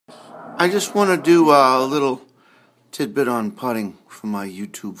I just want to do a little tidbit on putting for my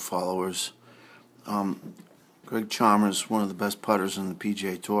YouTube followers. Greg Chalmers, one of the best putters in the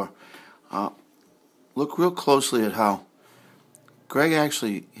PGA Tour. Look real closely at how Greg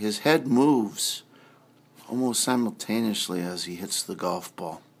actually, his head moves almost simultaneously as he hits the golf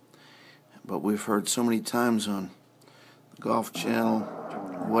ball. But we've heard so many times on the Golf Channel,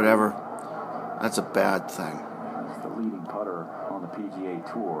 whatever, that's a bad thing. He's the leading putter on the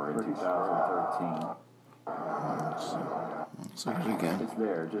PGA Tour in 2013. Let's look at it again. It's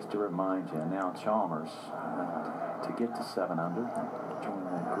there just to remind you. Now Chalmers to get to 7 under, join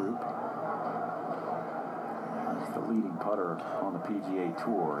that group. He's the leading putter on the PGA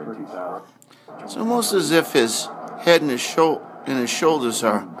Tour in 2000. It's almost as if his head and his shoulders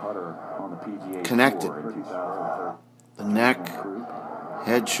are connected. The neck,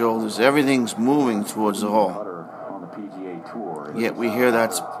 head, shoulders, everything's moving towards the hole. Yet we hear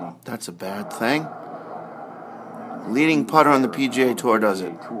that's a bad thing. Leading putter on the PGA Tour does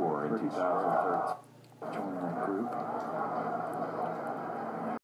it.